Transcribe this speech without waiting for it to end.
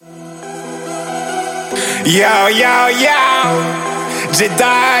Yo, yo, yo.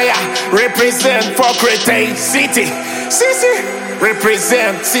 Daya represent for Crete City. Sissy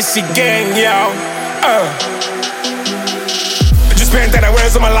represent Sissy gang, yo. Just spent 10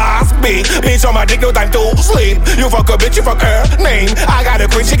 hours on my last beat. Bitch on my dick, no time to sleep. You fuck a bitch, you fuck her name. I got a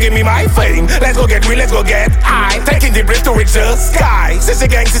queen, she give me my fame. Let's go get real, let's go get high. Taking the breath to reach the sky. Sissy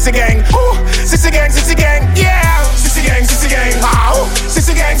gang, ooh. Sissy gang, yeah. Sissy gang, ow.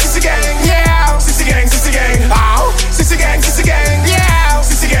 Sissy gang, yeah. Sissy gang, ow. Sissy gang, yeah.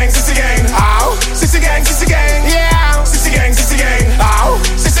 Sissy gang, ow. Sissy gang, yeah. Sissy gang, ow.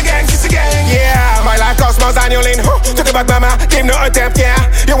 Sissy gang, yeah. My life costs more than you lean. Talk about mama, give no attempt, yeah.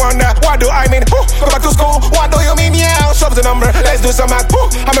 You wonder, what do I mean? Go back to school, what do you mean, yeah? Show up the number, let's do some math.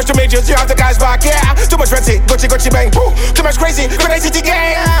 How much to majors, you have the guys back, yeah. Too much fancy, Gucci bang. Too much crazy, city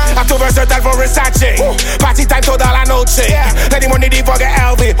gang. I'm too versatile for Versace. Party time toda la noche, yeah. Let him money deep for get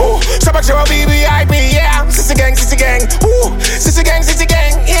LV. So much your BBIB, yeah. Sissy gang, ooh. Sissy gang,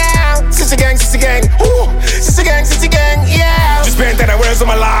 yeah. Sissy gang, ooh. Sissy gang, yeah. Just spent 10 hours on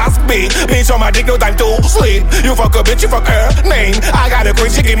my last beat. Bitch on my dick, no time to sleep. You fuck a bitch, you fuck her name. I got a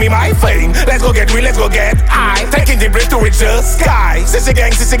queen, she give me my fame. Let's go get real, let's go get high. Taking the breath to reach the sky. Sissy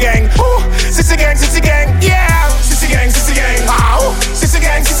gang, ooh. Sissy gang, yeah. Sissy gang, ow. Sissy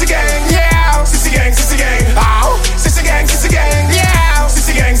gang, yeah. Sissy gang, ow. Sissy gang, yeah.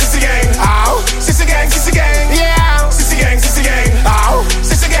 Sissy gang, ow. Sissy gang, yeah. Sissy gang, ow.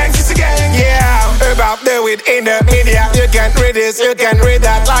 Sissy gang, yeah. About the weed in the media, you can't read this, you can't read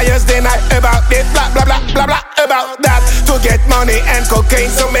that. Liars deny about this, blah blah blah blah blah about that. To get money and cocaine,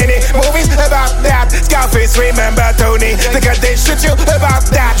 so many movies about that. Scarface, remember Tony? Because they shoot you about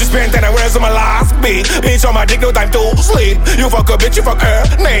that. Just spent 10 hours on my last beat. Bitch on my dick, no time to sleep. You fuck a bitch, you fuck her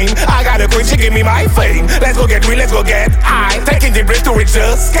name. I got a queen, she give me my fame. Let's go get real, let's go get high. Taking the breath to reach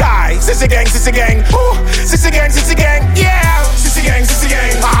the sky. Sissy gang, ooh. Sissy gang, yeah. Sissy gang,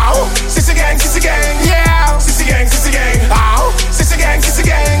 ow. Sissy gang, yeah. Sissy gang, ow. Sissy gang,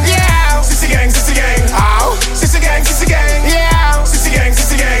 yeah. Sissy gang, ow. Sissy gang, yeah. Sissy gang,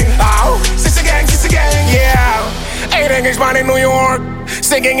 ow. Sissy gang, yeah. 8 English man in New York,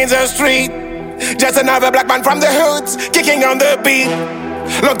 singing in the street. Just another black man from the hoods, kicking on the beat.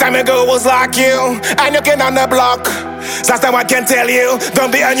 Long time ago was like you, and you came on the block. That's time I can tell you,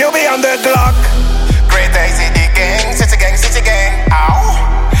 don't be a newbie on the clock. Great day, city gang, ow.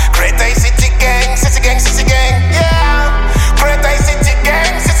 Great day, city gang, yeah. Great day, city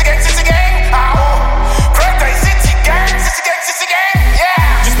gang, ow. Great day, city gang,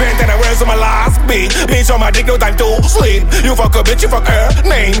 yeah. Just spent 10 hours on my last beat. Bitch on my dick, no time to sleep. You fuck a bitch, you fuck her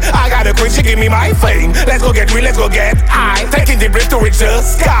name. I got a queen, she give me my fame. Let's go get real, let's go get high. Taking the breath to reach the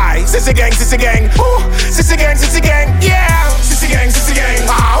sky. Sissy gang, ooh. Sissy gang, yeah. Sissy gang,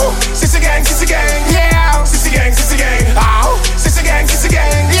 ow. Sissy gang, yeah. Sissy gang, ow. Sissy gang,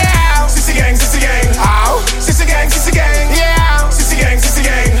 yeah. Sissy gang, ow. Sissy gang, yeah. Sissy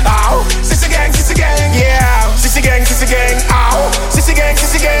gang, ow. Sissy gang, yeah. Sissy gang, ow. Sissy gang,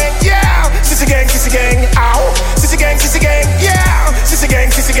 yeah. Sissy gang, ow. Sissy gang, yeah.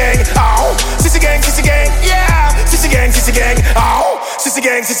 Sissy gang, ow. Sissy gang, yeah. Sissy gang, ow.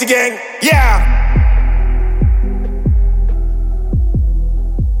 Sissy gang, yeah.